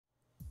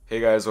Hey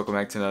guys, welcome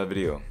back to another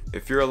video.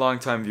 If you're a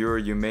long-time viewer,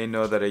 you may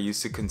know that I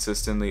used to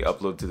consistently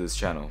upload to this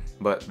channel,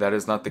 but that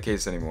is not the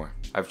case anymore.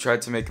 I've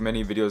tried to make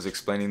many videos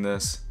explaining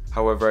this,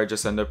 however I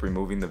just end up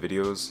removing the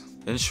videos.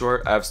 In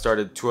short, I've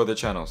started 2 other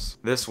channels.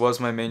 This was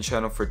my main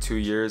channel for 2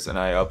 years and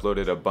I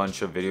uploaded a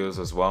bunch of videos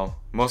as well.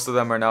 Most of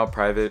them are now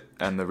private,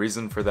 and the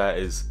reason for that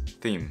is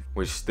theme,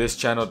 which this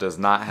channel does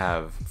not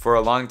have. For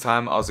a long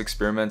time I was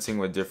experimenting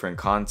with different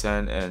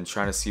content and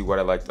trying to see what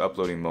I liked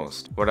uploading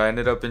most. What I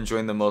ended up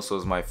enjoying the most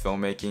was my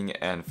filmmaking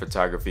and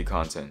photography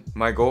content.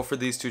 My goal for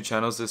these 2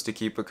 channels is to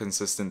keep a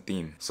consistent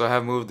theme. So I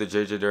have moved the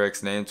JJ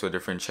Directs name to a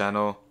different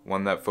channel,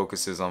 one that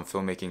focuses on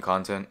filmmaking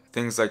content.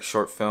 Things like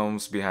short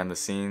films, behind the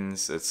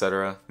scenes,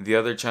 etc. The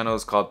other channel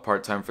is called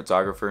Part-Time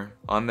Photographer.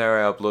 On there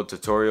I upload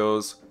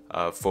tutorials,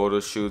 photo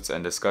shoots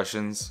and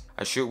discussions.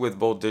 I shoot with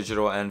both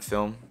digital and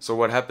film. So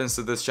what happens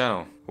to this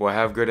channel? Well, I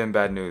have good and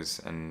bad news,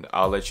 and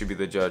I'll let you be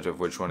the judge of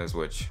which one is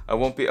which. I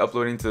won't be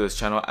uploading to this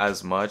channel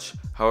as much,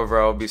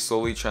 however I'll be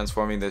slowly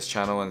transforming this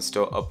channel and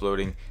still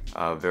uploading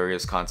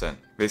various content.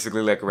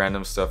 Basically like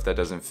random stuff that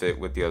doesn't fit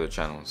with the other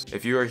channels.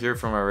 If you are here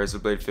from my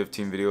Razorblade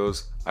 15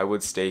 videos, I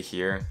would stay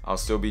here. I'll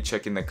still be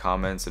checking the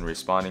comments and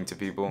responding to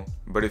people.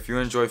 But if you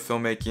enjoy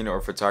filmmaking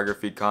or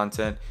photography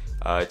content,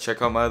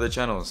 check out my other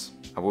channels.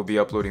 I will be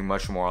uploading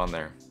much more on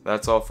there.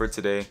 That's all for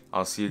today.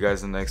 I'll see you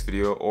guys in the next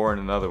video or in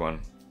another one.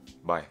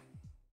 Bye.